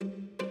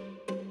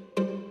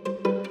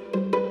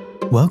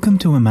Welcome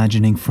to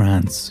Imagining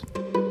France,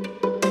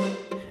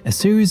 a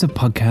series of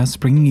podcasts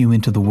bringing you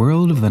into the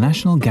world of the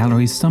National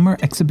Gallery's summer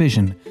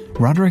exhibition,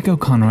 Roderic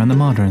O'Conor and the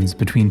Moderns,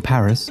 between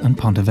Paris and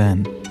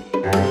Pont-Aven.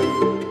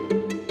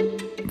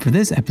 For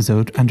this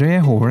episode,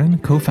 Andrea Horan,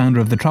 co-founder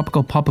of the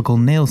Tropical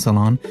Popical nail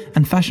salon,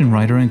 and fashion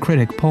writer and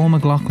critic Paul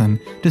McLauchlan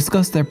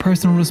discuss their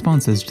personal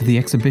responses to the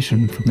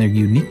exhibition from their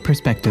unique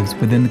perspectives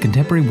within the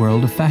contemporary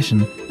world of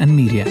fashion and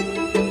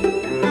media.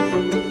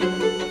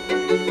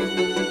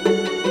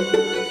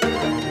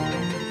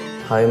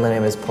 Hi, my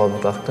name is Paul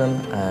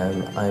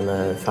McLauchlan. I'm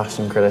a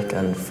fashion critic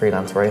and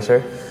freelance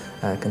writer,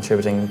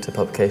 contributing to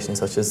publications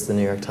such as the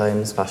New York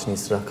Times,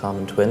 Fashionista.com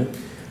and Twin.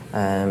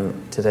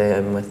 Today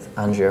I'm with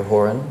Andrea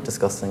Horan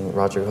discussing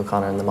Roderic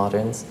O'Conor and the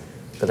Moderns,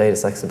 the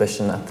latest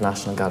exhibition at the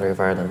National Gallery of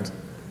Ireland.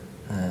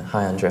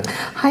 Hi, Andrea.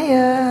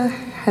 Hiya.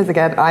 How's it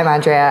going? I'm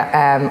Andrea.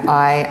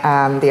 I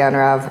am the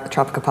owner of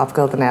Tropical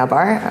Popical, the nail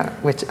bar,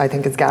 which I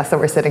think is gas that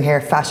we're sitting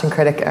here, fashion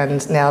critic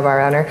and nail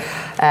bar owner.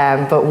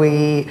 But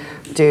we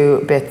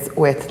do bits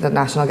with the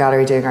National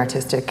Gallery doing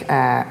artistic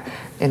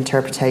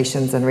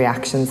interpretations and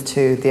reactions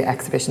to the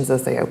exhibitions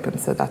as they open.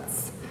 So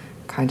that's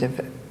kind of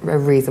a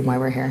reason why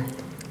we're here.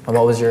 And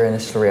what was your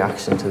initial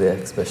reaction to the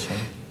exhibition?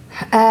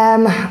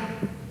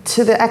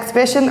 To the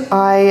exhibition,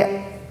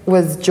 I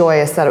was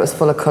joyous that it was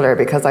full of colour,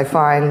 because I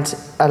find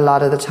a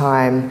lot of the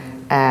time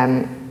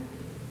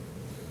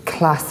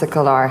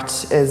classical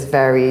art is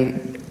very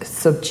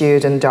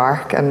subdued and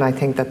dark, and I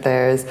think that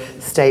there's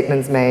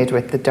statements made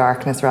with the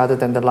darkness rather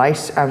than the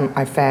light.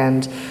 I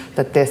found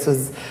that this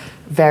was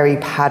very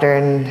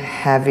pattern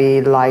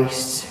heavy,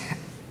 light,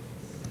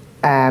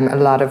 a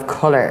lot of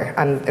colour,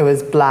 and it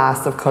was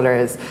blasts of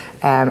colours,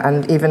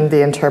 and even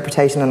the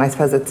interpretation, and I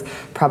suppose it's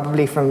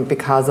probably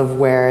because of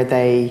where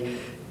they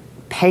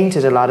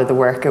painted a lot of the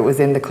work. It was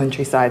in the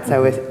countryside,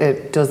 so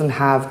it doesn't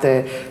have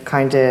the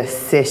kind of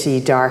city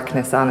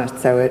darkness on it,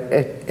 so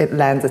it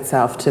lends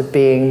itself to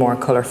being more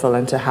colourful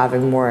and to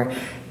having more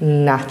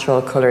natural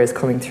colours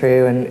coming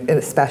through, and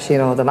especially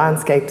in all the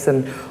landscapes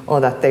and all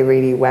that they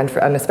really went for,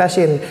 and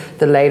especially in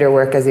the later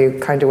work as you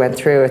kind of went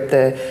through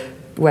it,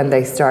 when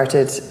they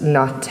started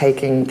not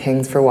taking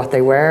things for what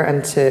they were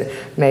and to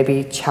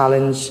maybe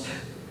challenge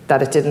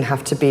that it didn't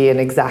have to be an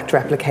exact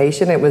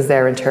replication, it was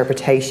their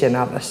interpretation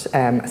of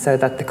it, so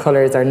that the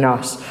colours are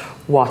not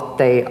what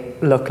they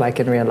look like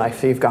in real life.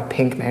 So you've got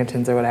pink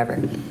mountains or whatever.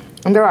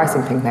 And there are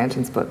some pink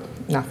mountains, but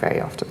not very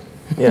often.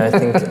 Yeah, I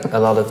think a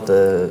lot of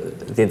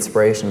the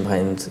inspiration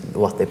behind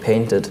what they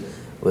painted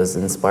was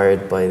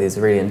inspired by these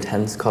really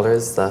intense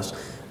colours that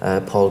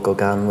Paul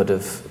Gauguin would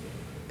have.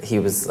 He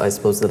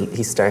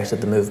started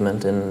the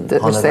movement in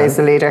Would you say he's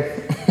the leader?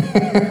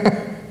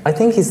 I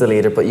think he's the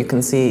leader, but you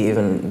can see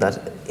even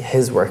that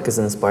his work is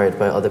inspired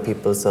by other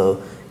people,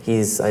 so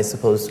he's, I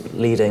suppose,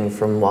 leading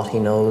from what he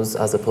knows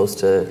as opposed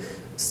to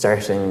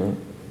starting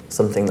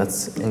something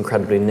that's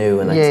incredibly new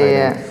and exciting.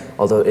 Yeah.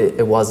 Although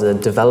it was a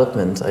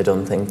development, I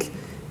don't think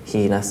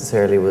he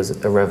necessarily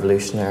was a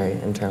revolutionary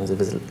in terms of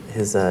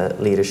his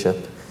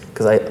leadership.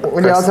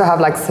 You also have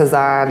like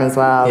Cézanne as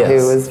well, yes,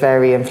 who was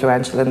very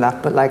influential in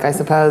that, but like I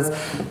suppose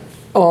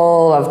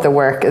all of the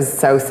work is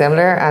so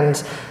similar,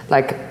 and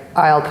like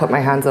I'll put my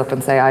hands up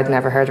and say I'd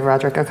never heard of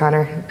Roderic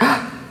O'Conor.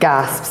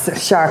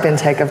 Gasps, sharp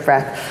intake of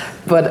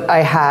breath. But I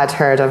had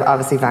heard of,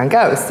 obviously, Van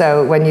Gogh.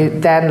 So when you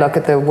then look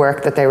at the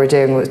work that they were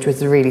doing, which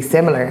was really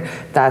similar,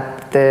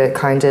 that the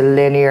kind of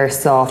linear,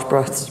 soft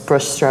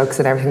brush strokes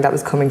and everything that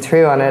was coming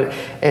through on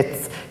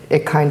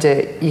it kind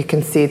of, you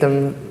can see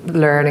them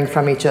learning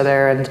from each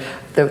other, and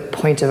the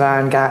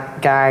Pont-Aven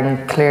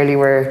gang clearly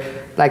were,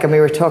 like, and we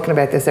were talking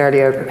about this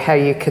earlier, how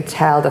you could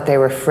tell that they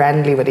were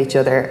friendly with each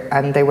other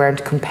and they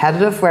weren't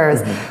competitive,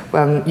 whereas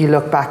when you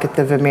look back at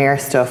the Vermeer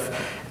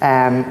stuff,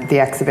 the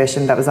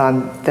exhibition that was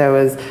on, there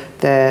was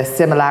the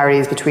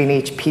similarities between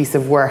each piece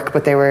of work,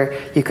 but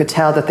you could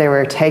tell that they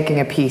were taking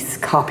a piece,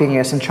 copying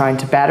it and trying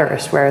to better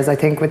it, whereas I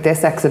think with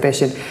this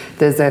exhibition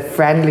there's a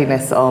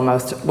friendliness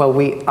almost.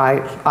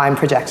 I'm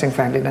projecting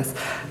friendliness.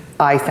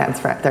 I sense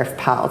they're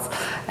pals,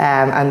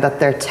 and that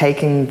they're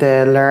taking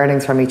the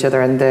learnings from each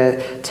other, and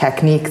the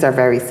techniques are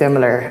very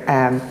similar.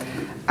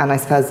 And I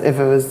suppose if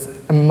it was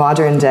a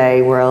modern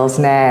day world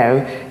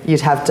now,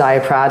 you'd have Dia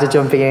Prada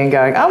jumping in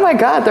going, oh my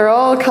God, they're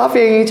all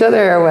copying each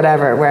other or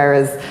whatever,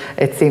 whereas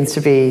it seems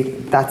to be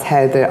that's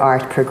how the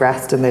art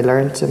progressed and they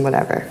learnt and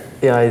whatever.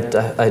 Yeah,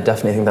 I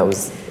definitely think that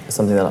was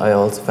something that I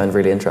also found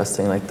really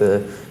interesting, like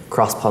the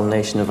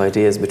cross-pollination of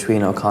ideas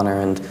between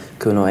O'Conor and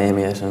Kuno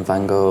Amiot and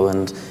Van Gogh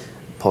and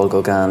Paul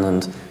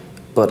Gauguin,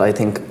 but I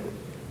think,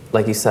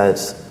 like you said,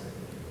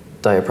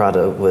 Dia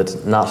Prada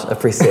would not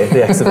appreciate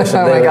the exhibition.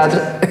 Oh my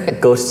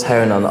God. Go to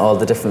town on all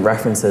the different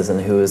references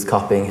and who is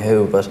copying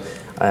who, but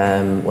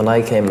when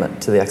I came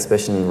to the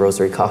exhibition,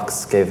 Rosalie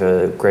Cox gave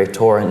a great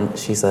tour, and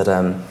she said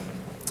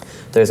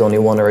there's only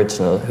one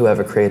original,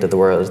 whoever created the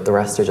world, the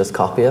rest are just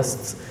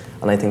copyists,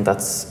 and I think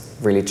that's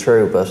really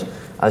true, but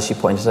as she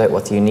pointed out,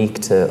 what's unique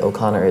to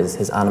O'Conor is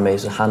his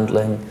animated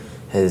handling,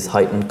 his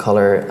heightened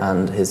colour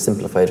and his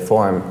simplified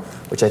form,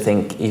 which I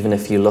think even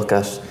if you look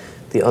at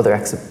the other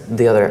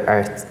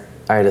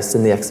artist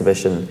in the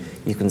exhibition,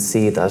 you can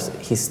see that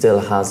he still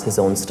has his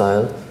own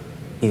style,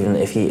 even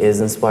if he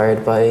is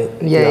inspired by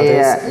the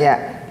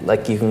others.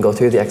 Like, you can go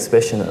through the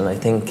exhibition, and I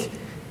think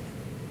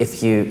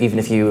even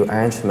if you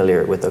aren't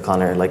familiar with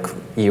O'Conor, like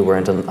you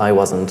weren't and I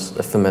wasn't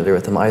familiar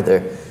with him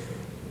either,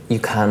 you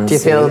can Do you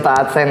feel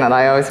bad saying that?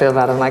 I always feel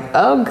bad. I'm like,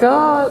 oh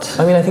God.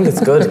 I mean, I think it's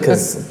good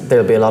because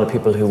there'll be a lot of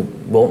people who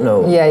won't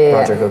know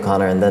Roderic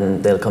O'Conor, and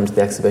then they'll come to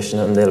the exhibition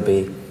and they'll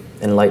be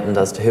enlightened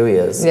as to who he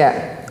is.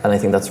 And I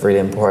think that's really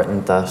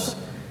important, that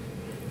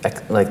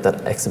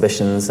that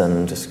exhibitions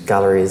and just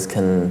galleries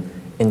can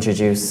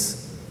introduce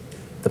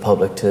the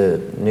public to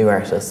new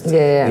artists,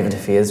 even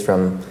if he is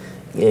from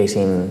the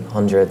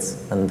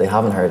 1800s and they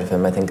haven't heard of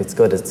him. I think it's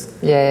good. It's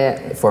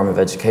a form of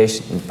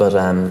education. But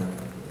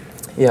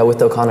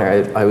with O'Conor,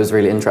 I was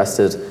really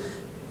interested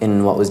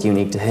in what was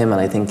unique to him,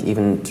 and I think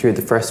even through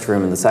the first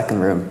room and the second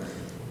room,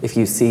 if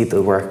you see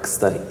the works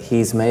that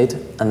he's made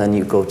and then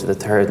you go to the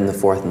third and the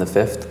fourth and the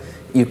fifth,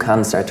 you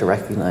can start to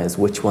recognise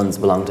which ones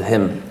belong to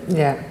him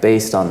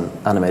based on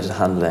animated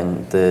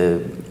handling.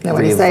 Now,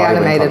 when you say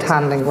animated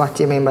handling, what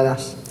do you mean by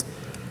that?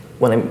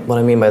 What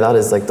I mean by that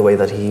is like the way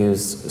that he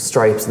used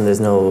stripes, and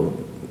there's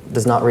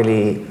not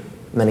really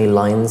many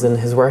lines in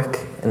his work,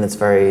 and it's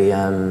very,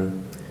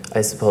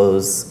 I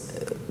suppose,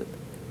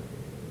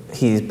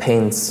 he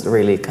paints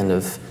really kind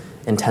of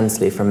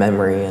intensely from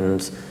memory,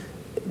 and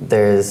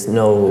it's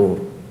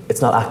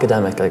not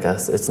academic, I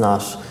guess. It's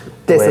not...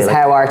 This is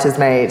how art is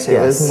made. It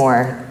was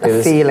more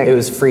a feeling. It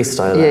was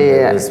freestyle.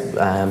 It was,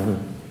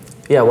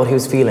 what he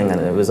was feeling,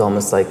 and it was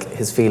almost like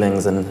his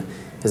feelings and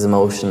his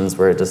emotions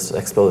were just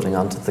exploding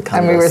onto the canvas.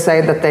 And we were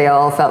saying that they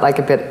all felt like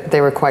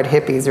they were quite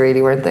hippies,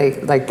 really, weren't they?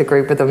 Like the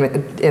group of them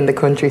in the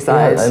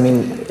countryside. Yeah, I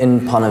mean,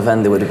 in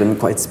Ponaven they would have been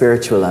quite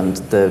spiritual, and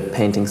the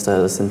painting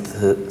style of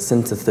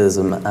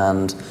synthetism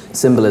and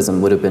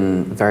symbolism would have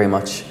been very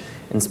much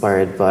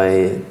inspired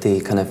by the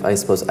kind of, I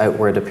suppose,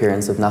 outward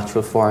appearance of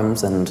natural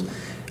forms, and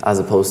as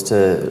opposed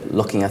to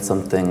looking at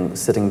something,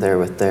 sitting there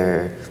with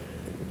their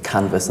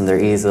canvas and their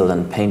easel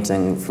and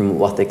painting from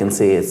what they can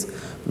see, it's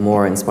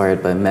more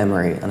inspired by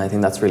memory. And I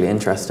think that's really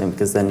interesting,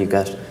 because then you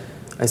get,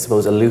 I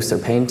suppose, a looser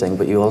painting,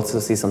 but you also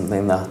see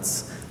something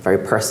that's very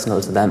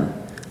personal to them,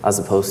 as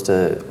opposed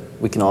to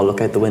we can all look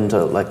out the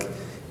window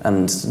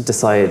and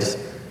decide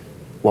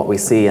what we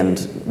see,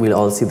 and we'll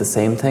all see the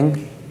same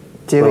thing.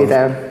 Do we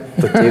though?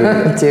 But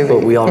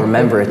but we all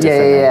remember it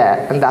differently.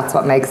 And that's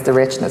what makes the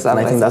richness of it.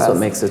 And I think that's what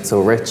makes it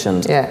so rich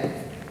and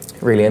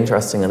really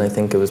interesting. And I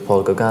think it was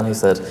Paul Gauguin who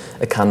said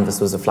a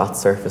canvas was a flat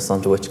surface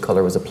onto which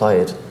colour was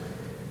applied.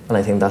 And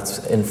I think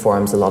that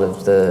informs a lot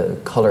of the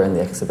colour in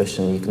the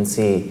exhibition. You can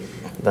see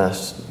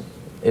that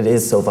it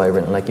is so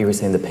vibrant, and like you were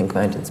saying, the pink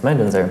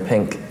mountains are in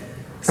pink.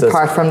 So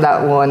apart from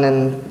that one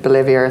in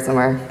Bolivia or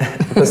somewhere.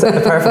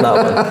 Apart from that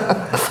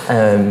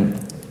one.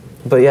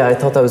 But yeah, I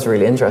thought that was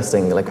really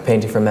interesting, like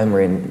painting from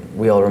memory, and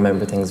we all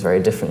remember things very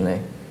differently.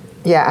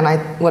 Yeah,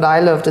 and what I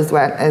loved is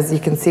you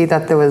can see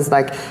that there was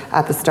like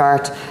at the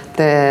start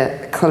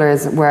the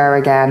colours were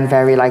again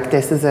very like,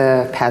 this is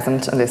a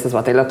peasant and this is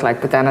what they look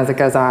like, but then as it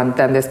goes on,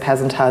 then this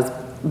peasant has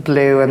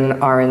blue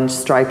and orange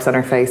stripes on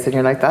her face, and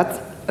you're like, that's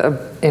an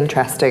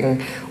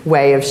interesting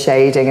way of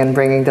shading and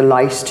bringing the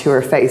light to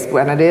her face.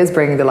 And it is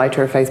bringing the light to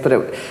her face, but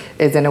it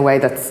is in a way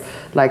that's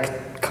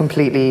like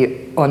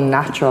completely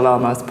unnatural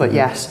almost, but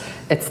yet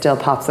it still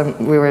pops.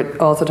 And we were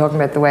also talking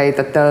about the way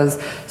that those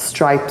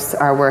stripes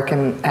are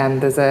working,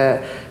 and there's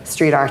a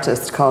street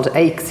artist called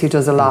Aches who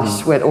does a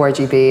lot with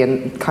RGB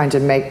and kind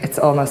of it's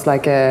almost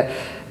like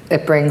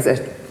it brings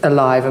it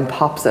alive and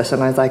pops it.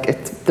 And I was like,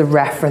 it's the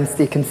reference,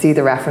 you can see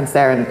the reference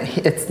there, and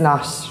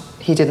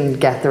he didn't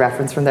get the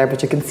reference from there,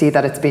 but you can see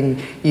that it's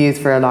been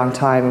used for a long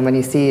time. And when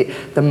you see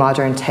the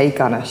modern take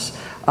on it,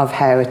 of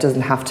how it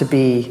doesn't have to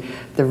be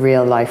the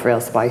real life,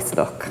 real spice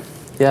look.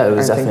 Yeah, it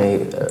was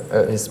definitely,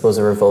 I suppose,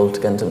 a revolt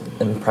against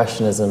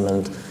Impressionism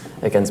and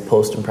against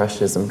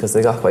Post-Impressionism, because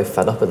they got quite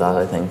fed up with that,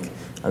 I think.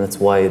 And that's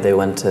why they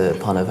went to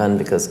Ponaven,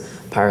 because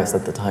Paris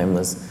at the time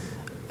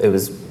there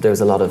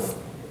was a lot of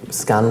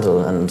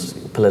scandal and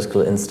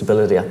political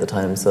instability at the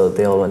time, so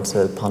they all went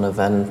to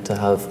Ponaven to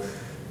have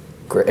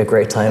a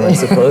great time, I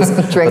suppose.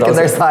 Drinking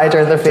their cider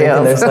in the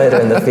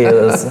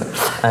fields.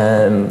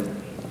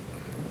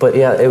 But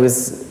yeah, it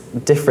was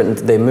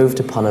different. They moved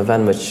to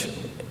Ponaven, which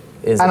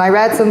is... And I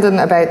read something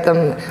about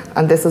them,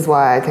 and this is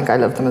why I think I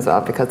love them as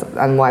well,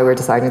 and why we're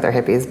deciding they're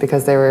hippies,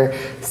 because they were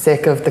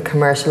sick of the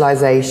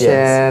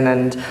commercialization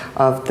and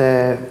of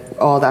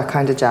all that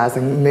kind of jazz,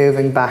 and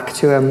moving back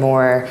to a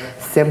more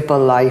simple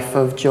life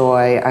of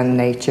joy and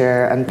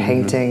nature and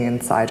painting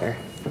and cider.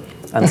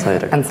 And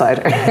cider. And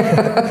cider.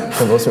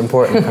 The most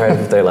important part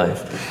of their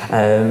life.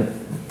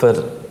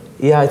 But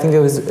yeah, I think it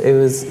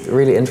was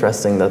really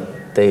interesting that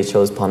they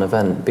chose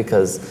Ponaven,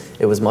 because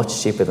it was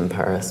much cheaper than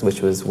Paris,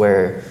 which was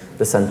where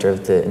the centre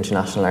of the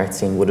international art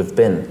scene would have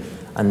been.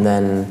 And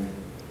then...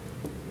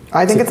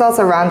 I think it's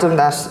also random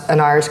that an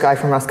Irish guy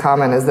from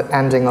Roscommon is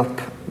ending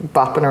up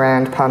bopping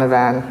around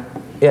Ponaven.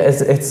 Yeah,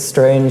 it's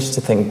strange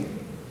to think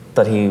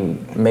that he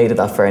made it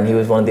that far, and he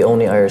was one of the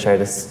only Irish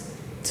artists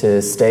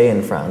to stay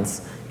in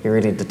France. He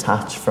really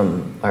detached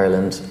from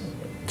Ireland.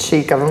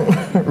 Cheek of him.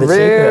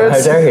 Rude.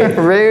 How dare he?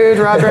 Rude,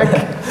 Roderic.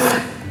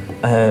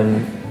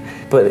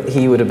 But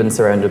he would have been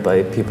surrounded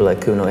by people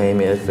like Kuno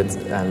Amy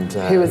and...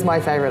 He was my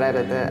favourite out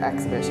of the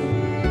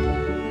exhibition.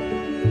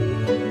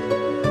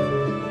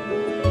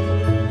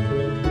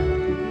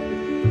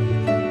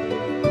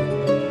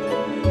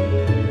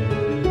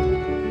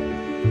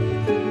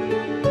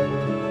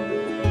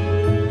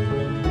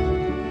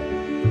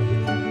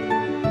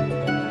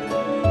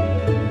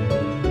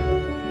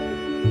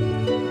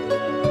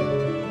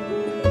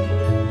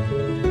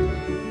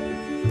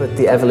 But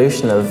the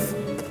evolution of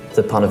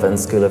the Pontevin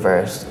School of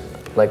Art,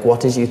 like, what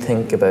did you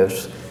think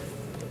about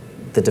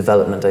the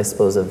development, I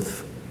suppose,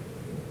 of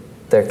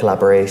their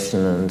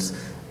collaboration and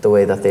the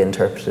way that they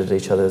interpreted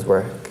each other's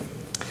work?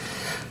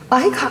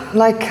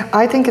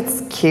 I think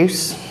it's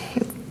cute.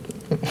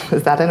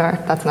 Is that an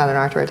art? That's not an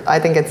art word. I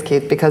think it's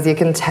cute because you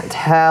can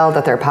tell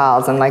that they're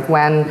pals. And like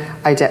when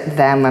I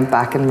then went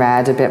back and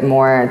read a bit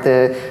more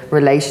the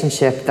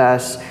relationship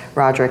that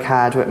Roderic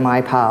had with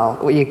my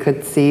pal, you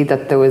could see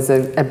that there was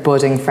a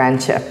budding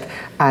friendship,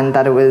 and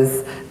that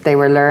they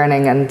were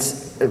learning and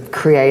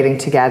creating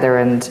together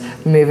and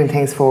moving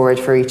things forward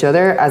for each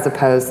other, as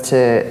opposed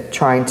to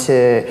trying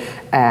to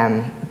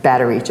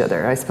better each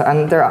other, I suppose.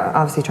 And they're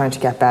obviously trying to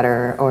get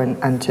better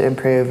and to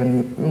improve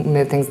and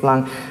move things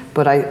along.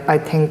 But I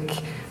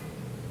think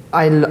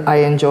I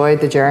enjoyed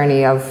the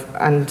journey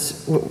and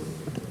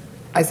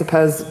I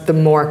suppose the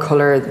more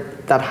colour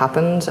that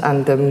happened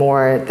and the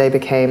more they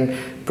became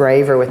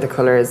braver with the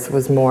colours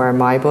was more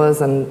my buzz.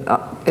 And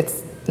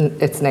it's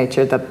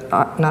nature that,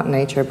 not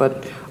nature,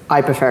 but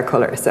I prefer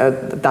colour. So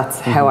that's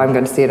how I'm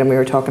going to see it. And we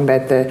were talking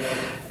about the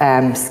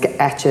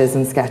etches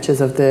and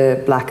sketches of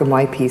the black and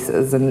white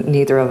pieces, and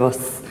neither of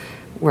us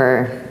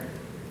were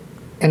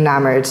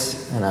enamoured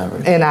with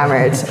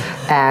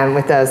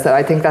those. So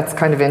I think that's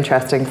kind of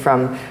interesting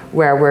from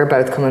where we're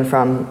both coming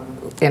from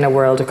in a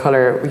world of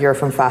colour. You're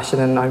from fashion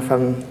and I'm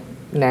from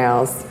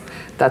nails.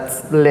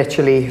 That's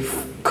literally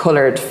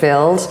coloured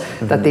filled,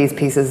 that these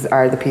pieces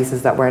are the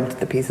pieces that weren't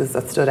the pieces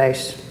that stood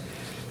out.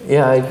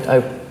 Yeah,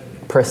 I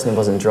personally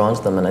wasn't drawn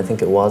to them, and I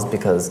think it was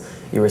because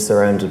you were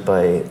surrounded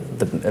by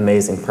the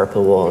amazing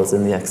purple walls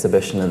in the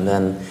exhibition, and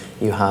then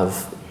you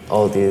have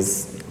all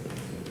these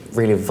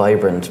really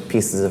vibrant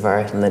pieces of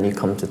art, and then you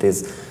come to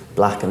these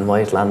black and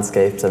white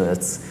landscapes, and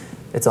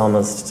it's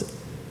almost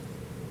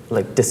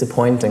like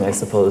disappointing, I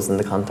suppose, in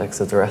the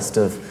context of the rest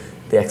of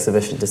the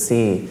exhibition to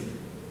see.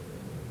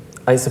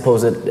 I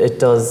suppose it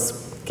does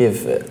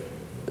give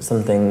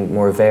something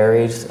more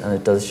varied, and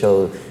it does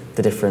show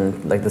the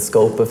different, like the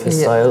scope of his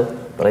style,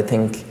 but I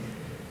think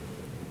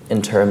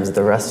in terms of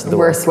the rest of the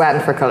work... We're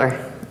sweating for colour.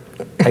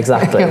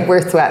 Exactly.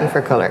 We're sweating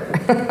for colour.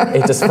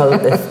 It just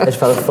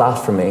felt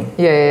flat for me.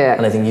 Yeah.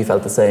 And I think you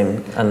felt the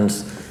same. And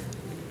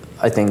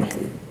I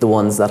think the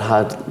ones that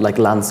had like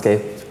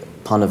landscape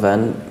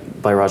Pontevin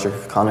by Roderic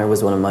O'Conor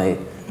was one of my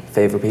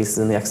favourite pieces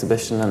in the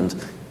exhibition, and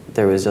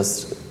there was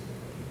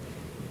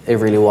it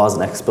really was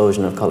an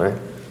explosion of colour.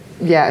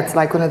 Yeah, it's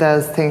like one of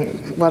those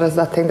things. What is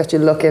that thing that you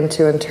look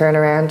into and turn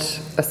around?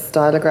 A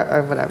stylograph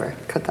or whatever.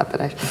 Cut that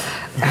bit out.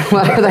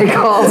 What are they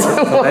called?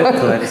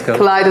 Kaleidoscope.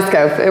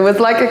 Kaleidoscope. It was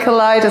like a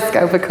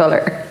kaleidoscope of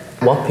colour.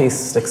 What piece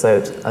sticks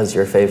out as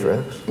your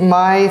favourite?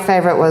 My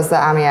favourite was the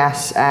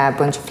Amiette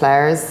bunch of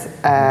flowers.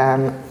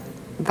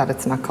 That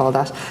it's not called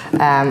that,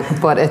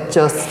 but it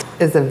just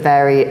is a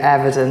very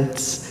evident,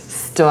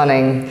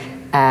 stunning.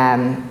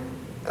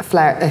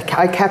 Flower.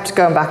 I kept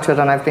going back to it,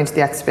 and I've been to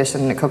the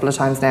exhibition a couple of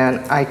times now, and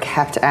I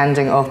kept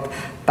ending up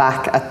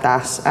back at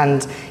that.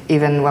 And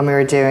even when we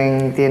were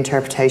doing the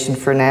interpretation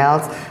for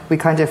nails, we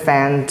kind of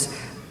found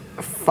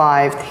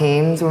 5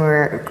 themes when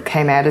we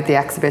came out of the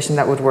exhibition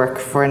that would work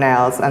for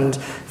nails, and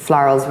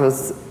florals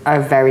was a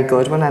very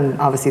good one, and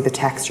obviously the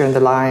texture and the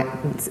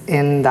lines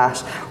in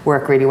that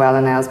work really well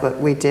in nails.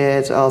 But we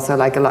did also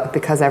like a lot,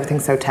 because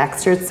everything's so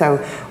textured, so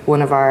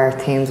one of our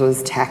themes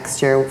was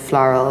texture,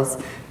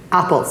 florals.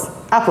 Apples,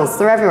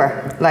 they're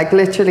everywhere. Like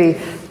literally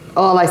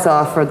all I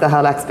saw for the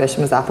whole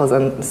exhibition was apples,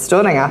 and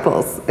stunning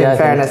apples, in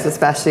fairness,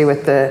 especially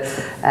with the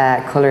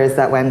colours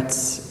that went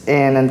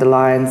in and the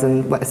lines,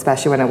 and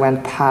especially when it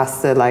went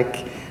past the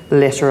like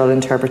literal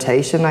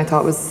interpretation, I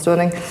thought was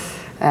stunning.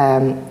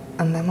 And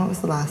then what was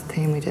the last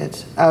theme we did?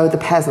 Oh, the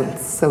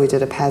peasants. So we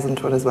did a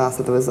peasant one as well,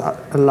 so there was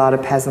a lot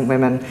of peasant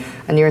women.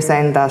 And you were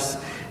saying that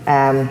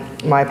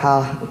my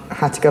pal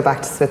had to go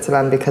back to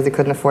Switzerland because he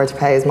couldn't afford to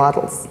pay his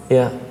models.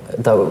 Yeah,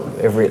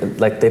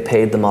 they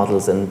paid the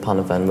models in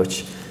Pontevin,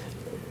 which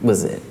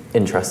was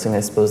interesting,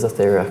 I suppose, that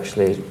they were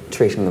actually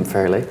treating them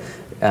fairly.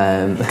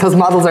 Because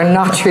models are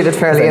not treated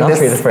fairly in this.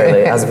 They're not treated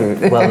fairly, as we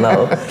well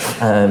know.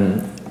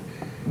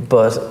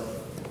 But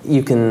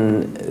you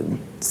can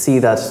see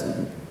that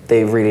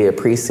they really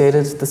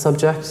appreciated the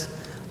subject.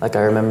 Like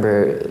I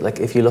remember, like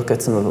if you look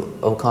at some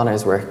of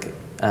O'Connor's work,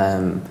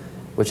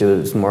 which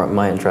was more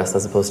my interest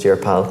as opposed to your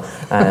pal,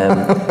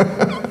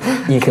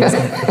 you can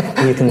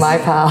my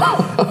pal.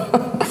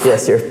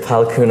 Yes, your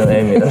pal Kuno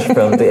Amy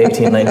from the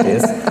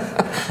 1890s.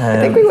 I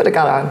think we would have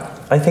got on.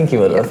 I think you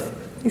would have.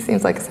 He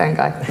seems like a sound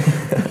guy.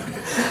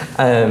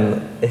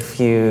 If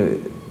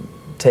you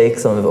take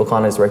some of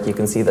O'Connor's work, you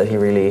can see that he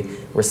really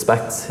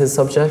respects his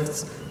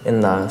subjects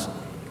in that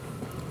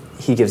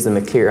he gives them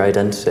a clear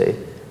identity.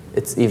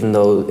 It's even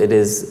though it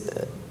is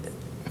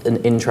an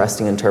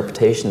interesting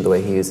interpretation, the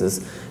way he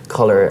uses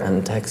colour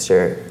and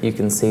texture, you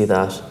can see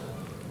that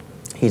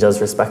he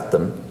does respect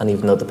them. And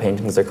even though the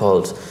paintings are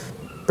called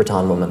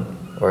Breton Woman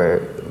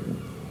or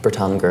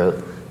Breton Girl,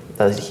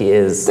 that he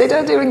is... They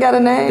don't even get a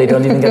name. They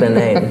don't even get a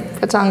name.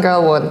 Breton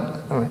Girl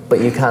 1.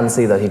 But you can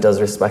see that he does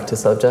respect his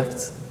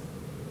subjects.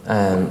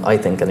 I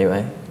think,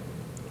 anyway.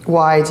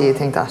 Why do you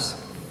think that?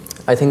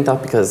 I think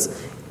that because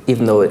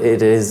even though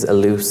it is a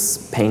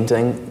loose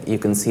painting, you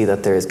can see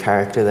that there is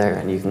character there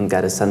and you can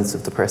get a sense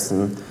of the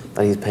person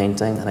that he's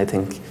painting. And I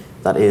think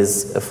that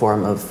is a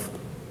form of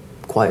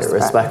quiet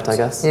respect, I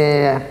guess.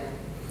 Yeah.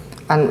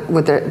 And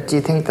do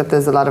you think that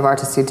there's a lot of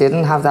artists who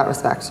didn't have that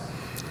respect?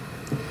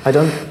 I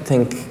don't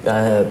think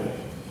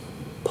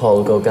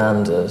Paul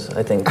Gauguin did.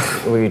 I think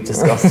we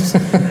discussed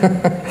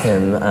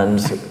him,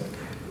 and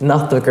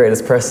not the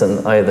greatest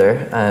person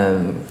either,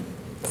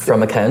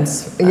 from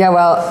accounts. Yeah,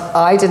 well,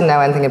 I didn't know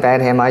anything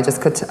about him. I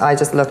just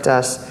looked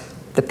at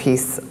the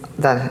piece,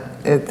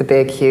 the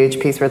big, huge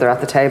piece where they're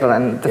at the table,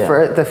 and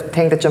the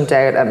thing that jumped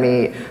out at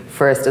me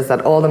first is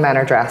that all the men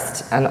are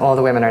dressed and all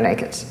the women are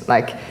naked.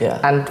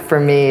 And for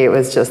me, it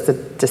was just the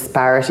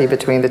disparity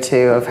between the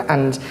two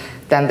and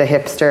then the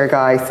hipster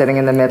guy sitting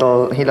in the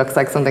middle, he looks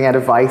like something out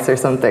of Vice or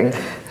something,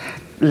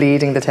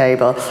 leading the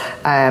table.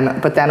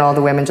 But then all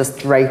the women just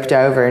draped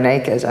over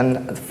naked,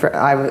 and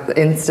I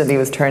instantly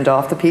was turned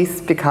off the piece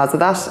because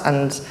of that.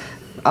 And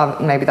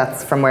maybe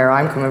that's from where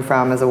I'm coming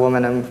from as a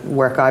woman and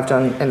work I've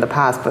done in the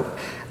past.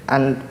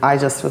 And I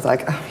just was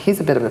like, oh, he's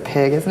a bit of a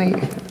pig, isn't he?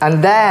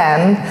 And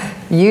then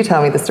you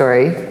tell me the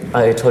story.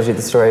 I told you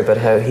the story about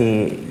how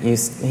he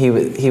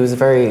was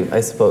very,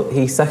 I suppose,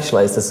 he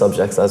sexualized his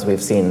subjects, as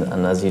we've seen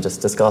and as you just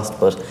discussed,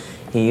 but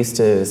he used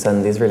to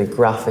send these really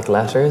graphic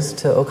letters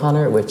to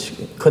O'Conor, which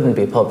couldn't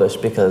be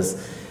published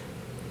because,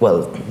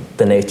 well,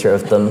 the nature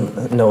of them,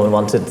 no one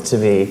wanted to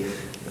be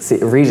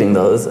reading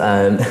those.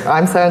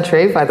 I'm so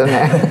intrigued by them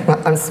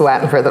now. I'm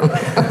sweating for them.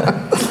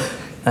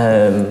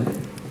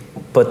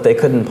 But they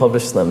couldn't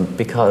publish them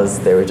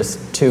because they were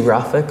just too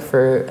graphic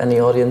for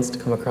any audience to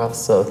come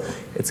across. So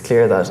it's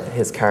clear that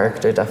his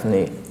character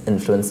definitely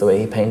influenced the way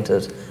he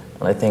painted.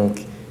 And I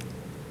think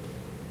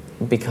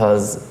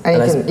because...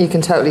 And you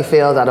can totally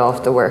feel that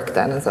off the work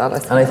then as well.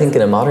 And I think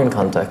in a modern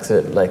context,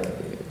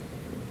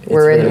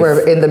 we're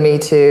in the Me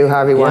Too,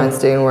 Harvey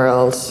Weinstein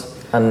world.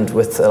 And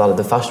with a lot of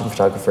the fashion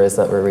photographers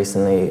that were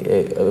recently,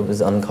 it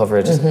was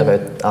uncovered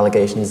about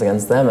allegations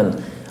against them.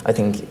 And I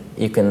think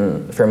you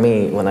can, for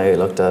me, when I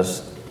looked at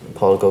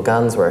Paul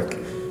Gauguin's work,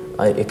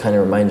 it kind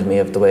of reminded me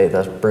of the way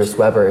that Bruce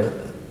Weber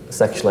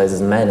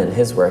sexualizes men in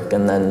his work,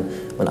 and then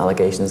when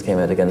allegations came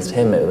out against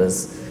him,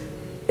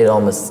 it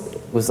almost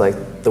was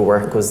like the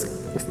work was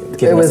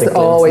giving us a glimpse. It was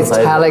always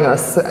telling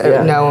us.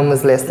 No one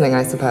was listening,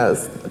 I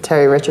suppose.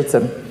 Terry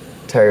Richardson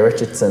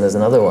is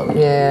another one.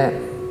 Yeah.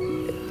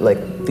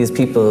 Like these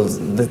people's,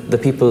 the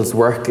people's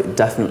work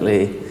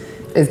definitely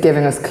is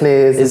giving us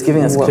clues.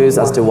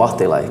 As to what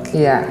they like.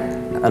 Yeah.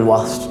 And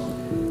what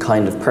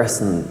kind of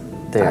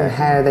person they are. And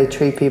how they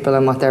treat people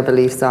and what their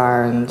beliefs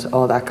are and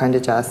all that kind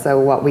of jazz. So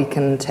what we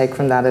can take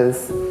from that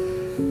is,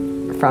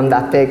 from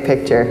that big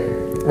picture,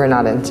 we're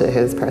not into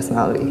his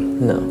personality.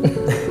 No.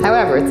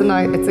 However, it's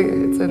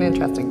an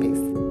interesting piece.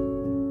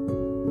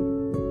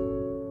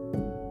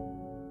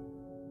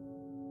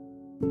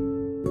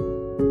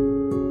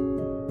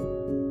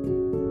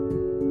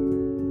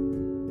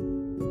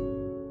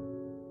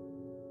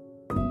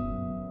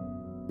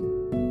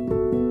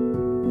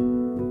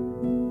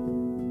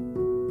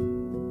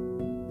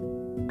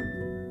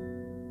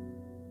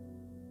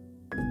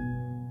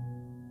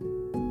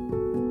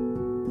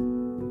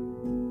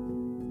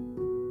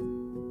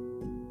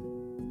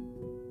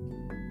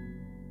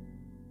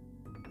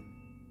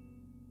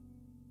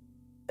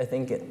 I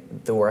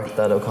think the work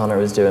that O'Conor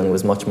was doing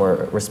was much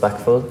more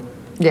respectful.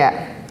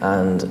 Yeah.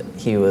 And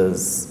he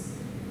was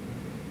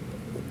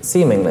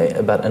seemingly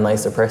a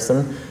nicer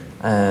person.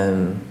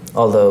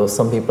 Although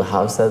some people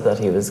have said that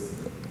he was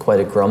quite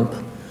a grump.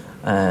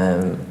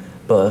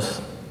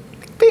 But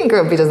being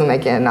grumpy doesn't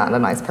make you not a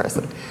nice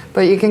person.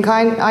 But you can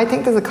I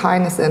think there's a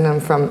kindness in him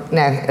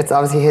now it's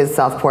obviously his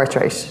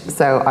self-portrait,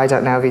 so I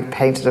don't know if he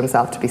painted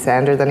himself to be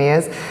sounder than he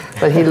is,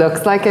 but he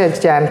looks like a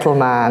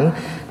gentleman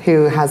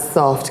who has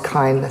soft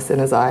kindness in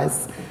his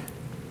eyes.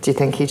 Do you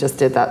think he just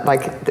did that?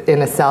 Like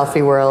in a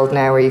selfie world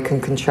now where you can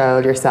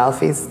control your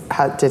selfies,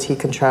 did he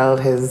control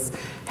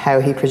how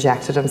he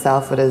projected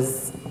himself with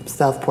his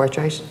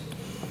self-portrait?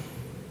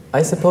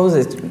 I suppose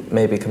it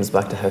maybe comes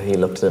back to how he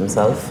looked at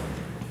himself.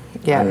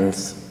 Yeah.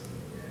 And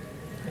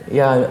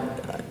yeah,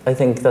 I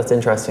think that's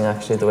interesting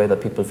actually, the way that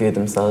people view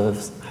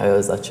themselves, how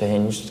has that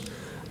changed?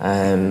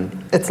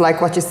 It's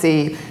like what you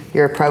see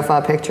your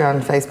profile picture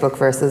on Facebook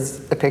versus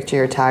a picture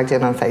you're tagged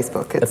in on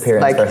Facebook. It's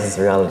appearance like, versus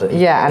reality.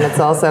 Yeah, and it's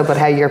also about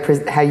how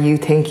you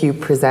think you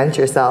present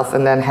yourself,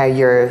 and then how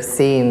you're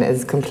seen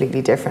is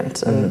completely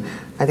different. And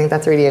I think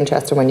that's really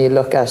interesting when you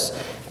look at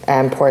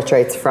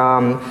portraits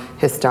from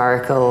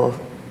historical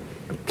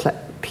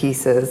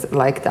pieces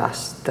like that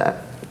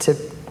to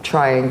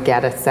try and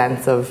get a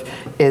sense of,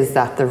 is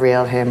that the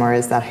real him or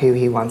is that who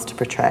he wants to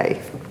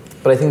portray?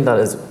 But I think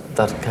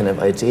that kind of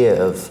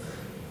idea of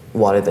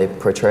what are they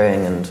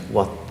portraying and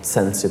what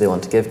sense do they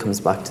want to give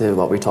comes back to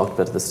what we talked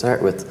about at the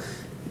start with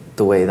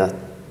the way that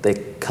they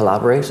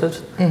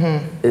collaborated.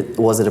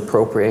 Was it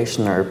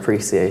appropriation or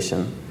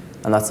appreciation?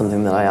 And that's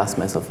something that I ask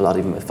myself a lot,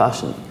 even with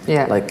fashion.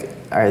 Yeah. Like,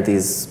 are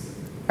these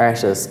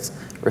artists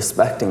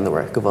respecting the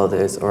work of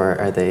others, or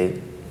are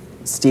they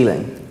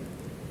stealing?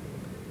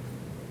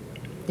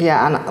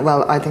 Yeah, and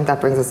well, I think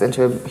that brings us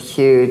into a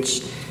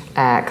huge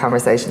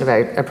conversation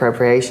about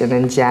appropriation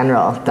in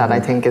general that I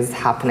think is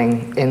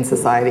happening in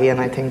society, and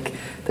I think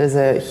there's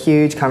a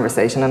huge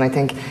conversation, and I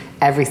think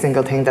every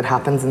single thing that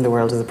happens in the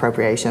world is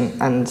appropriation,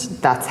 and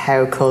that's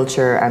how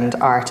culture and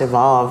art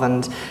evolve.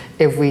 And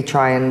if we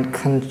try and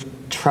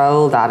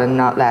control that and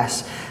not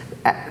let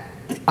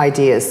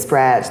ideas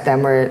spread,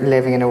 then we're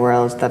living in a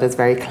world that is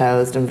very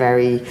closed and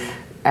very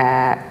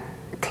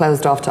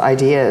closed off to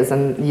ideas,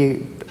 and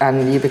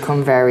you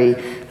become very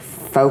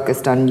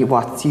focused on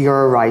what's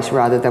your right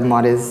rather than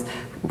what is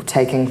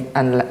taking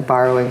and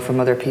borrowing from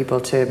other people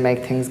to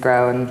make things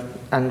grow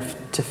and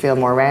to feel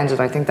more rounded.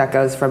 I think that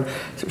goes from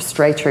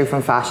straight through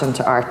from fashion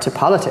to art to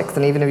politics.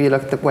 And even if you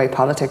look at the way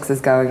politics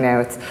is going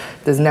now,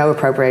 there's no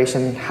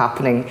appropriation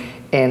happening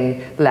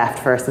in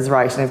left versus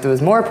right. And if there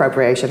was more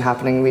appropriation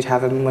happening, we'd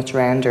have a much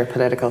rounder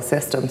political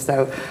system.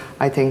 So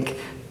I think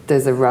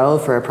there's a role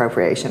for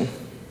appropriation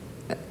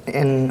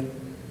in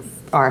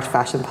art,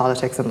 fashion,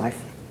 politics, and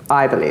life,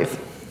 I believe.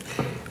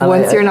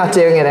 Once you're not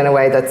doing it in a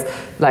way that's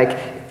like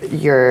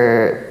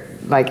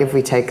if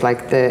we take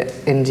like the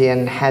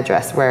Indian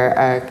headdress, where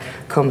a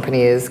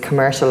company is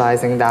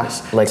commercializing that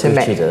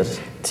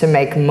to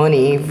make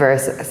money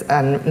versus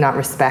and not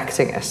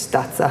respecting it,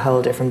 that's a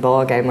whole different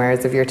ballgame.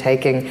 Whereas if you're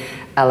taking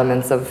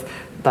elements of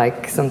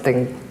like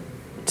something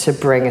to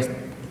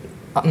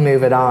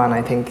move it on,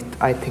 I think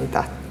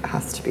that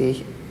has to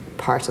be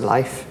part of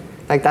life.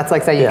 Like, that's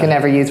like saying you can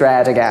never use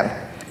red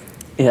again.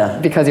 Yeah.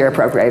 Because you're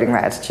appropriating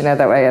red, do you know,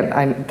 that way?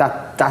 And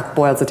that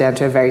boils it down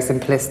to a very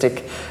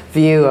simplistic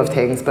view of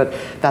things, but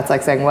that's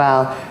like saying,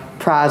 well,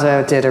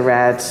 Prada did a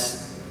red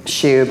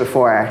shoe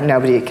before,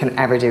 nobody can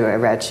ever do a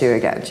red shoe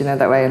again, do you know,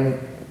 that way?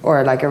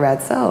 Or like a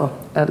red sole,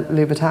 a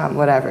Louboutin,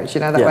 whatever, do you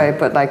know, that way?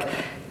 But like,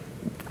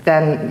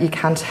 then you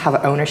can't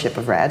have ownership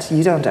of red.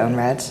 You don't own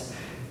red.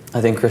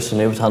 I think Christian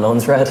Louboutin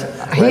owns red.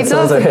 He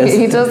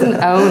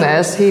doesn't own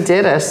it, he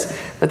did it,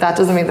 but that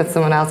doesn't mean that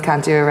someone else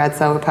can't do a red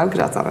sole with polka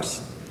dots on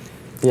it.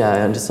 Yeah,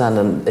 I understand,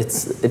 and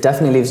it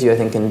definitely leaves you, I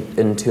think,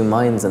 in two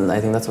minds, and I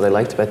think that's what I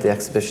liked about the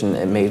exhibition.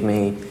 It made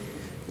me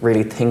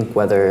really think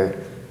whether,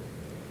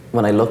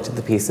 when I looked at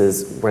the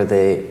pieces, were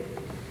they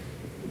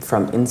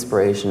from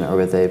inspiration or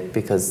were they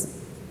because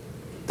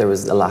there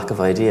was a lack of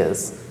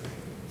ideas?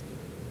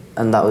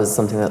 And that was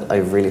something that I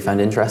really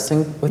found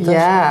interesting with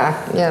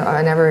that. Yeah,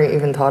 I never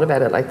even thought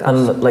about it like that.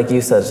 And like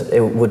you said, it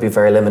would be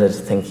very limited to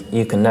think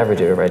you can never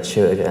do a red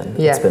shoe again.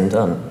 Yeah. It's been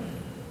done.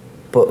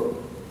 But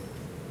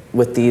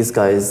with these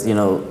guys, you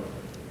know,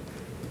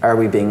 are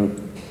we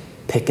being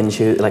pick and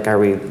choose? Like,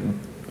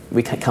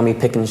 can we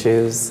pick and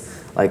choose?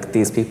 Like,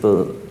 these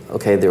people,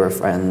 okay, they were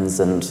friends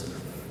and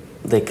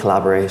they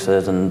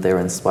collaborated and they were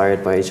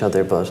inspired by each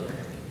other, but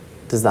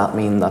does that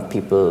mean that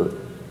people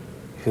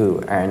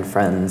who aren't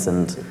friends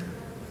and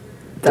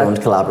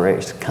don't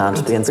collaborate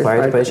can't be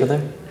inspired by each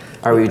other?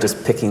 Are we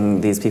just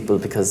picking these people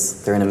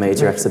because they're in a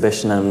major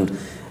exhibition and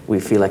we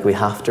feel like we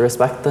have to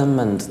respect them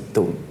and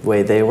the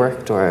way they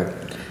worked? Or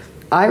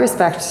I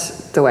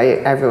respect the way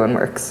everyone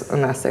works,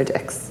 unless they're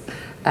dicks.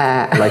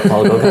 Like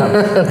Paul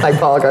Gauguin. Like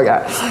Paul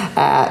Gauguin.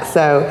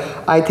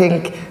 So I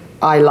think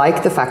I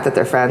like the fact that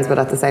they're friends, but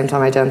at the same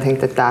time I don't think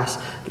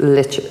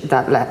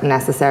that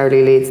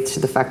necessarily leads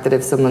to the fact that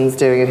if someone's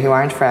doing it who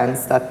aren't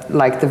friends, that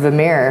like the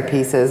Vermeer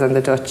pieces and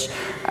the Dutch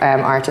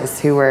artists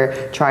who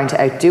were trying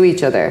to outdo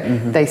each other,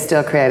 they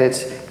still created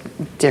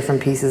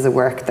different pieces of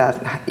work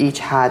that each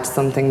had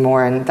something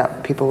more and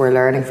that people were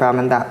learning from,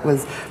 and that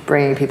was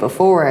bringing people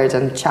forward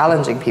and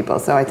challenging people.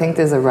 So I think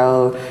there's a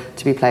role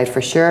to be played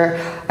for sure.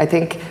 I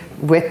think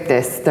with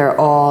this, they're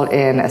all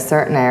in a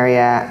certain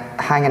area,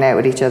 hanging out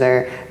with each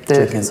other.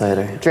 Drinking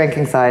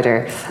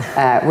cider.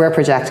 We're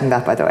projecting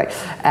that, by the way,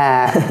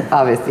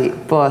 obviously.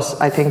 But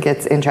I think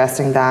it's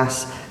interesting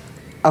that,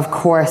 of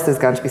course, there's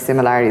going to be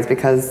similarities,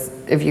 because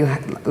if you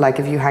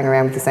hang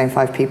around with the same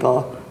 5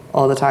 people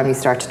all the time, you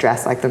start to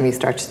dress like them, you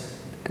start to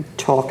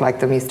talk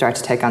like them, you start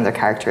to take on their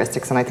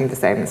characteristics, and I think the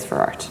same is for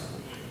art,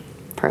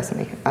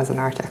 personally, as an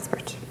art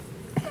expert.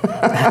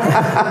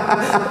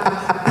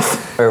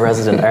 Or a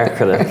resident art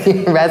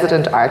critic.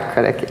 Resident art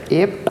critic,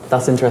 yep.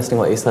 That's interesting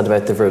what you said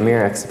about the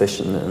Vermeer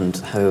exhibition and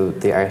how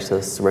the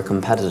artists were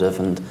competitive,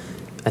 and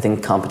I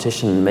think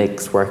competition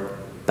makes work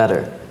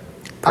better.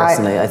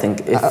 Personally, I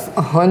think if...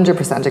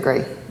 100%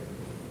 agree.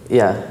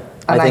 Yeah,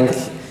 and I think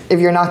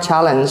if you're not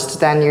challenged,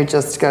 then you're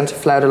just going to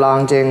float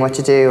along doing what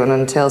you do, and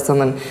until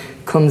someone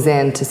comes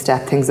in to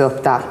step things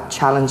up, that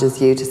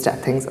challenges you to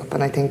step things up.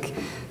 And I think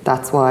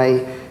that's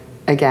why,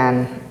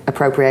 again,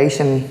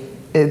 appropriation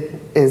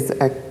is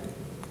a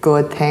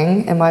good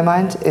thing in my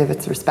mind if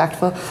it's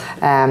respectful,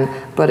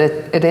 but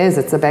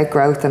it's about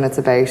growth, and it's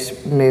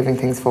about moving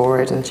things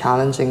forward and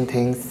challenging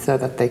things so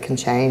that they can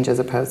change as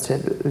opposed to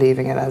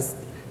leaving it as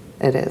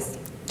it is.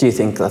 Do you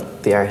think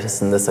that the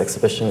artists in this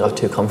exhibition got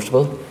too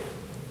comfortable?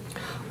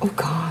 Oh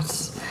God,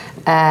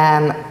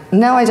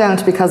 no, I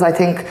don't, because I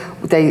think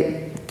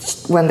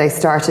when they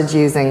started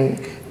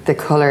using the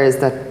colours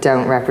that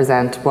don't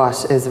represent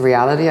what is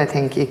reality, I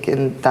think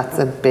that's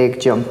a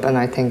big jump, and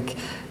I think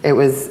it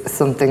was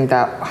something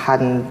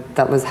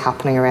that was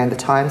happening around the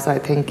time. So I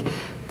think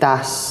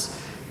that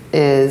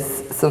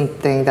is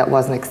something that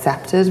wasn't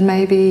accepted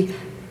maybe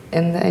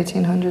in the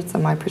 1800s.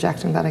 Am I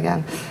projecting that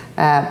again?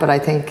 But I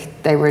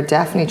think they were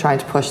definitely trying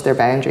to push their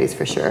boundaries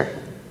for sure.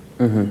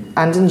 Mm-hmm.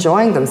 And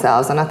enjoying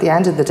themselves. And at the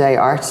end of the day,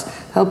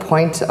 the whole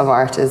point of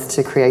art is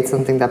to create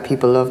something that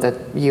people love,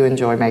 that you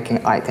enjoy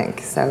making, I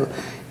think. So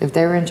if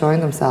they were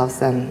enjoying themselves,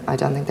 then I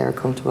don't think they were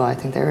comfortable. I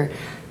think they were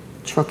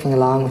trucking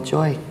along with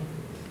joy.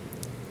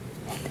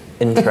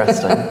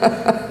 Interesting.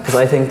 Because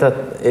I think that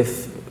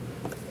if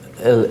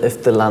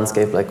the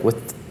landscape, like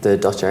with the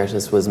Dutch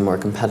artists, was more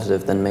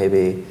competitive, then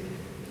maybe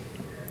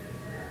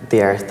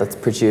the art that's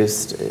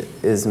produced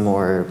is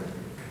more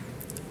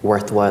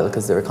worthwhile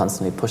because they were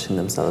constantly pushing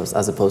themselves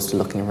as opposed to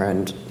looking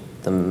around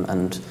them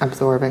and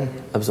absorbing.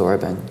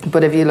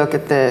 But if you look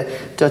at the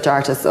Dutch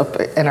artists up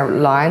in a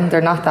line,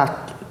 they're not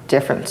that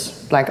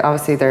different. Like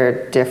obviously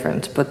they're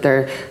different, but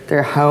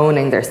they're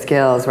honing their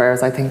skills,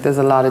 whereas I think there's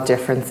a lot of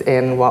difference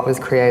in what was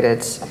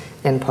created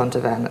in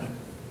Pontevin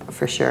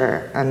for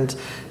sure. And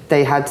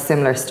they had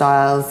similar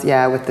styles,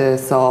 with the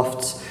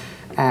soft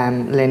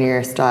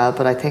linear style,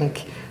 but I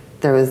think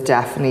there was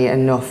definitely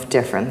enough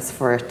difference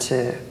for it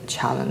to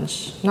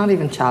challenge, not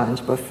even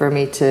challenge, but for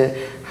me to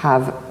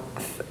have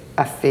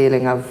a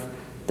feeling of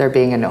there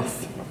being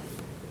enough.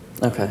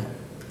 Okay.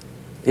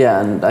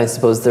 Yeah, and I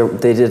suppose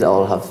they did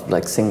all have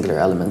like singular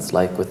elements,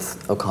 like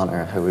with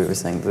O'Conor, how we were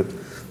saying, the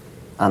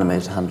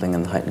animated handling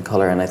and the heightened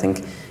colour, and I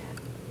think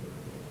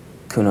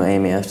Kuno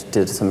Amiot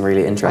did some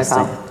really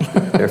interesting...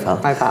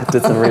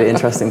 did some really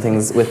interesting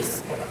things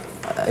with...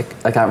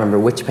 I can't remember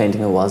which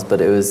painting it was,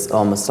 but it was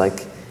almost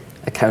like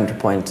a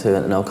counterpoint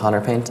to an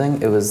O'Conor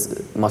painting. It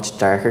was much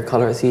darker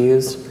colours he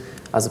used,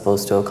 as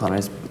opposed to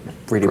O'Conor's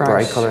really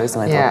bright colours,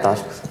 and I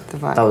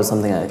thought that was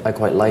something I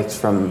quite liked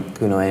from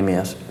Kuno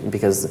Amiot,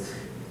 because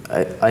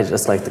I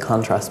just like the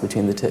contrast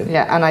between the two.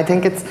 Yeah, and I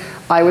think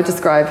I would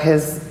describe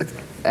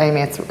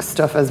Amiot's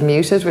stuff as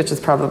muted, which is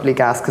probably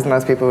gas, because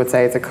most people would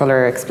say it's a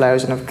colour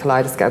explosion of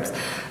kaleidoscopes,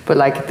 but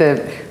like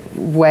the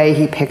way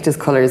he picked his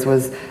colours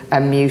was a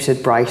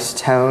muted, bright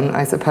tone,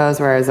 I suppose,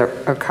 whereas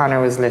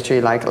O'Conor was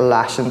literally like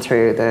lashing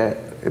through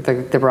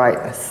the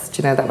brightness,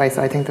 do you know, that way.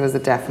 So I think there was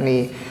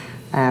definitely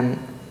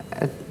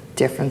a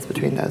difference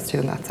between those two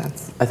in that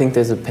sense. I think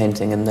there's a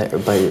painting in there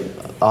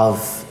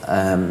of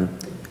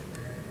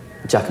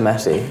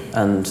Giacometti,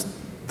 and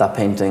that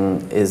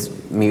painting is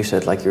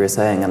muted, like you were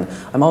saying, and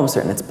I'm almost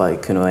certain it's by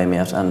Kuno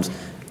Amiot, and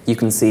you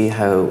can see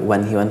how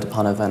when he went to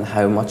Pontevin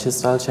how much his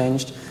style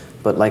changed,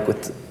 but like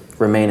with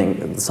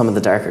remaining, some of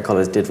the darker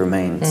colours did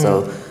remain.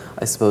 So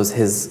I suppose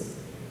his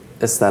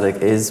aesthetic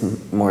is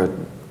more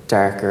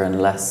darker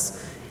and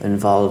less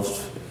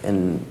involved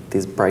in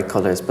these bright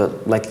colours,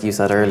 but like you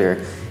said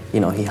earlier, you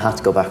know, he had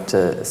to go back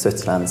to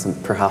Switzerland,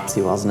 and perhaps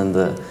he wasn't in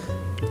the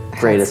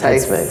greatest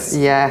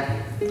headspace. Yeah.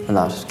 And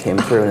that came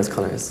through in his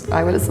colours.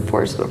 I would have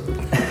supported him.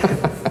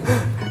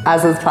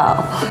 As his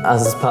pal.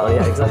 As his pal,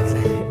 yeah,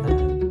 exactly.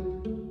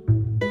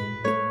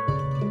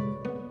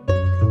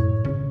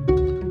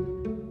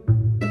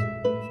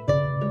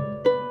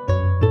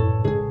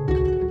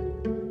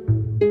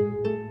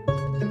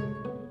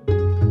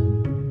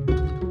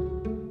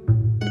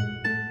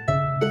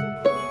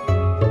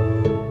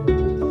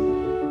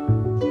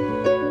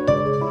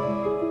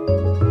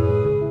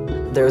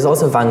 There was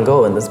also Van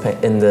Gogh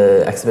in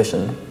the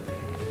exhibition,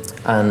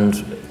 and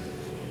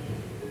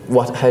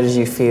how did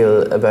you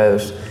feel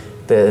about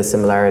the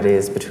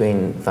similarities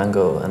between Van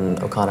Gogh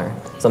and O'Conor?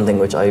 Something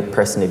which I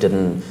personally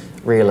didn't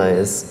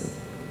realise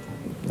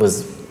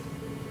was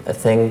a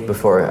thing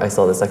before I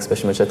saw this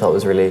exhibition, which I thought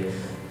was really,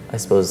 I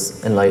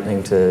suppose,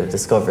 enlightening to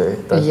discover.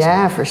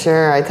 Yeah, for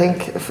sure.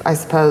 I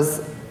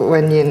suppose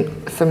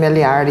when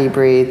familiarity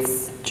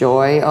breeds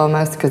joy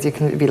almost, because you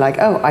can be like,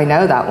 oh, I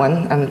know that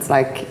one, and it's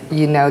like,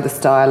 you know the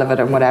style of it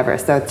and whatever.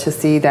 So to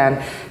see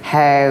then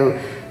how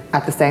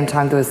at the same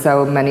time there was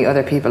so many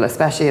other people,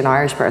 especially an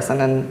Irish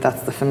person, and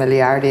that's the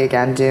familiarity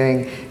again,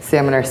 doing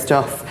similar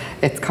stuff,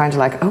 it's kind of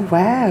like, oh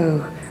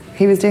wow,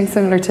 he was doing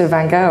similar to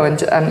Van Gogh,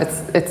 and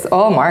it's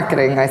all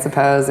marketing, I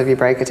suppose, if you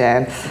break it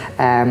down,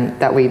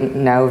 that we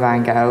know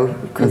Van Gogh,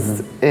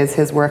 because is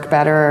his work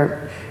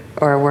better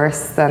or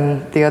worse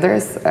than the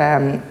others,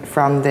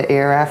 from the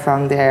era,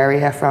 from the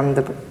area, from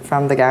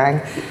the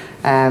gang?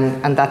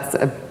 And that's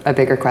a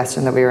bigger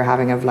question that we were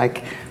having, of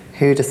like,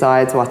 who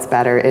decides what's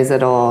better? Is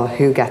it all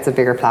who gets a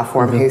bigger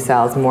platform, who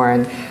sells more?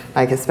 And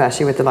like,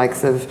 especially with the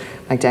likes of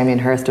like Damien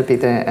Hirst would be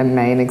a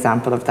main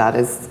example of that.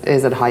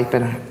 Is it hype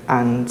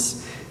and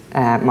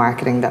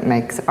marketing that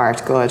makes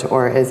art good,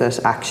 or is it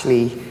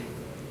actually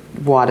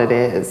what it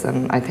is?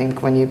 And I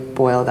think when you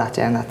boil that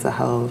down, that's a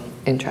whole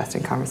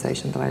interesting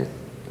conversation that I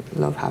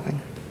love having.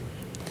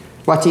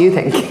 What do you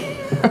think?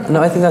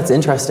 No, I think that's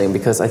interesting,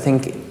 because I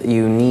think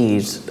you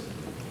need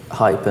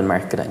hype and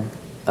marketing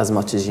as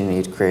much as you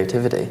need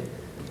creativity.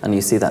 And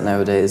you see that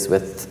nowadays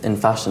in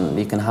fashion.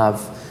 You can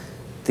have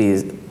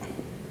these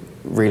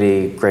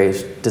really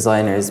great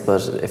designers,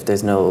 but if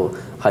there's no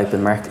hype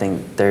and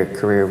marketing, their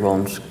career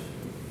won't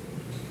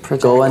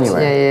go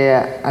anywhere.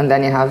 Yeah. And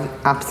then you have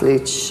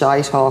absolute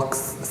shite hawks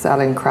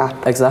selling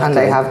crap. Exactly. And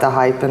they have the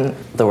hype and...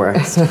 The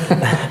worst.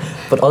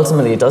 But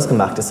ultimately it does come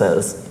back to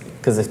sales,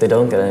 because if they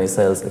don't get any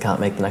sales, they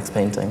can't make the next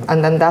painting.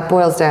 And then that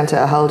boils down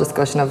to a whole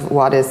discussion of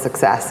what is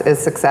success. Is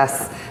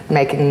success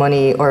making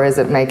money, or is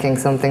it making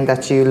something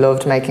that you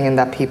loved making and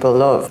that people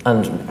love?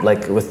 And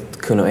like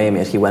with Kuno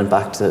Amiot, he went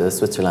back to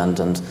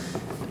Switzerland,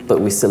 but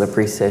we still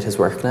appreciate his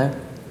work now.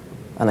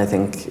 And I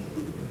think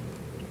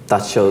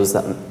that shows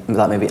that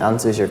maybe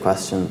answers your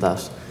question,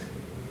 that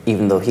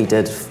even though he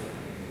did,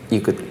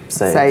 you could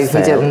say he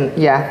didn't,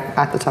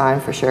 at the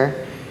time, for sure.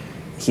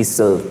 He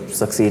still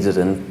succeeded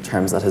in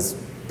terms that his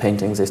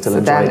paintings are still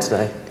enjoyed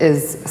today.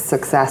 Is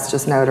success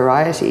just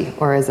notoriety,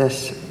 or is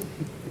it,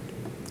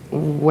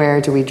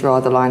 where do we draw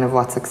the line of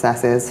what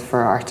success is for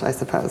art, I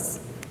suppose?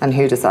 And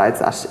who decides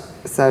that?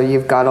 So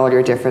you've got all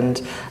your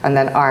different, and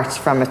then art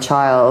from a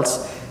child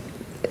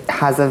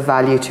has a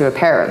value to a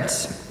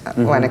parent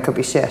when it could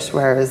be shit,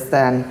 whereas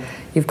then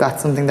you've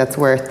got something that's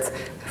worth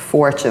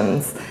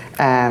fortunes,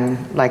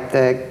 like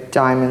the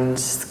diamond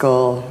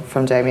skull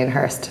from Damien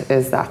Hirst.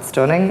 Is that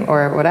stunning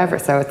or whatever?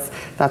 So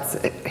that's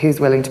who's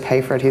willing to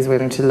pay for it, who's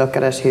willing to look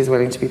at it, who's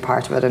willing to be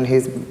part of it, and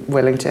who's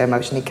willing to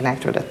emotionally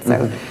connect with it.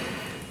 So,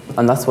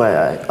 and that's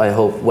why I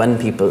hope when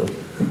people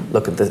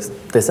look at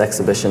this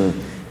exhibition,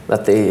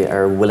 that they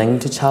are willing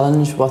to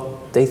challenge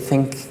what they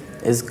think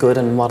is good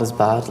and what is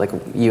bad. Like,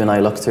 you and I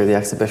looked through the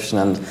exhibition,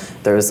 and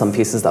there were some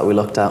pieces that we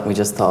looked at and we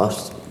just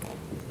thought,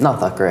 not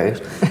that great,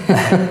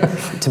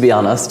 to be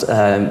honest.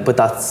 But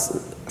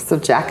that's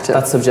subjective.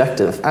 That's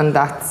subjective. And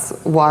that's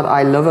what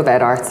I love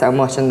about art so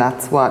much, and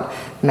that's what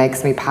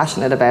makes me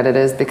passionate about it,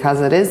 is because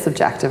it is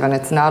subjective, and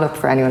it's not up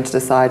for anyone to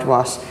decide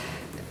what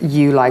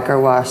you like or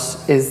what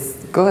is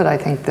good. I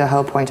think the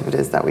whole point of it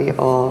is that we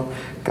all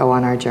go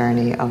on our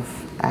journey of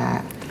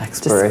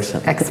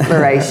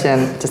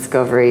exploration,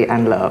 discovery,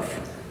 and love.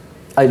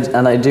 I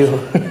do.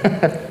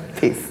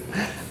 Peace.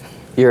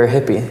 You're a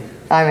hippie.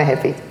 I'm a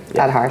hippie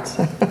at heart.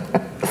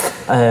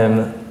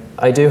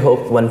 I do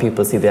hope when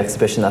people see the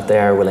exhibition that they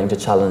are willing to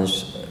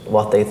challenge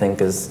what they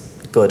think is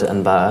good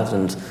and bad,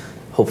 and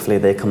hopefully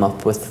they come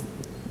up with,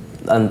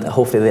 and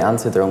hopefully they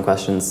answer their own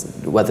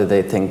questions, whether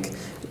they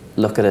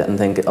look at it and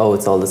think, oh,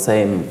 it's all the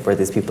same, were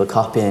these people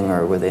copying,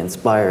 or were they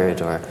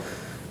inspired? Or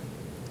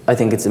I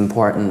think it's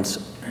important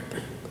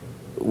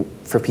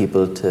for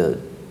people to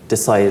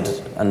decide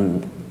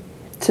and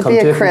to be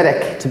a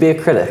critic. To be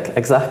a critic,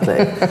 exactly.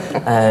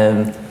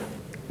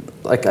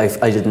 Like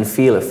I didn't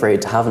feel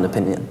afraid to have an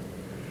opinion.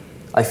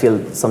 I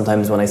feel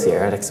sometimes when I see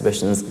art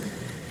exhibitions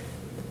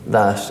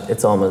that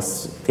it's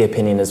almost, the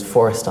opinion is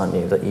forced on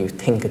you, that you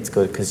think it's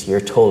good because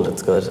you're told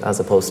it's good, as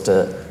opposed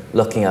to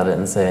looking at it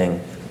and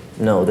saying,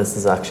 no, this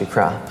is actually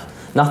crap.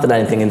 Not that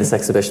anything in this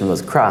exhibition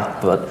was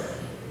crap, but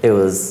it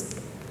was...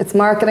 It's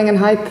marketing and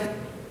hype.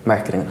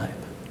 Marketing and hype.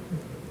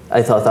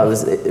 I thought that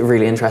was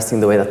really interesting,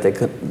 the way that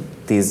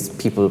these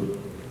people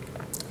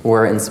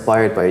were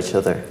inspired by each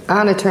other.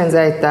 And it turns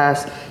out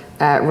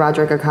that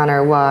Roderic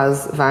O'Conor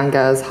was Van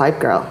Gogh's hype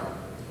girl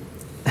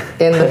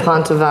in the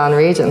Pontauban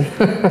region,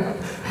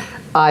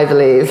 I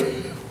believe.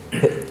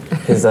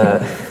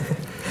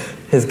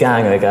 His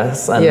gang, I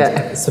guess,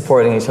 and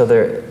supporting each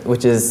other,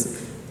 which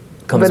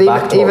comes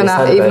back to even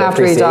what we said about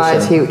after he died,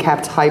 appreciation. he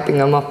kept hyping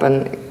him up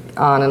and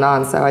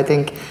on. So I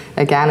think,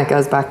 again, it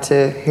goes back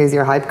to who's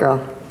your hype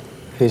girl.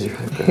 Who's your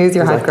hype girl? Who's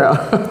your hype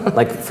girl?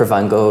 Like for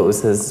Van Gogh, it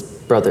was his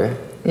brother.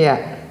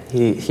 Yeah.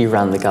 He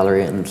ran the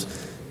gallery and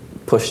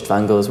pushed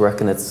Van Gogh's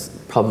work, and it's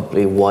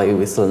probably why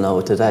we still know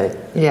it today.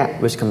 Yeah.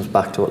 Which comes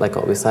back to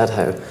what we said,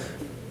 how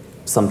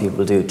some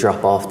people do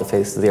drop off the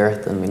face of the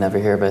earth and we never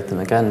hear about them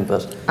again.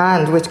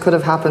 And which could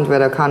have happened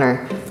with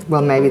O'Conor.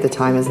 Well, maybe the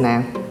time is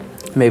now.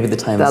 Maybe the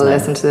time is now. They'll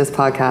listen to this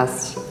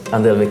podcast.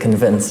 And they'll be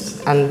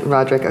convinced. And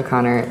Roderic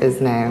O'Conor is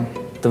now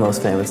the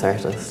most famous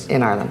artist.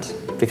 In Ireland.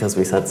 Because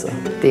we said so.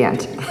 The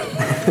end.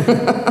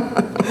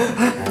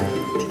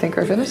 Do you think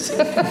we're finished?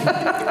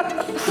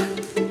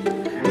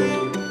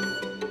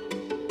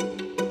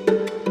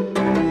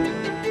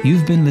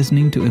 You've been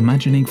listening to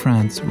Imagining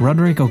France,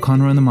 Roderic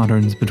O'Conor and the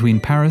Moderns between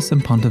Paris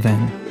and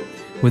Pont-Aven.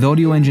 With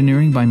audio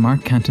engineering by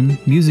Mark Canton,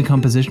 music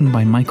composition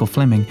by Michael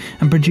Fleming,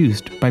 and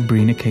produced by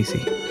Brina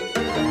Casey.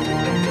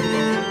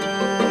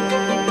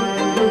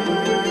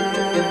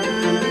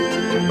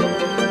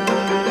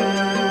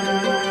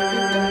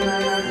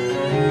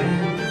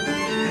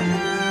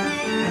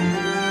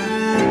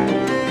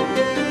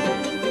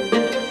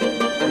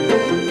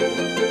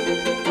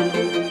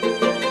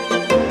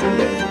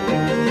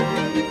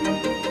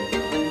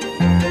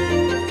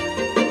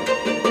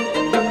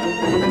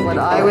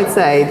 I would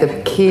say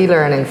the key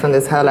learning from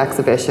this whole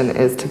exhibition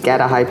is to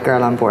get a hype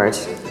girl on board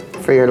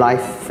for your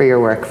life, for your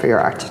work, for your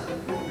art.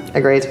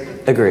 Agreed?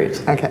 Agreed.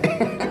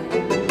 Okay.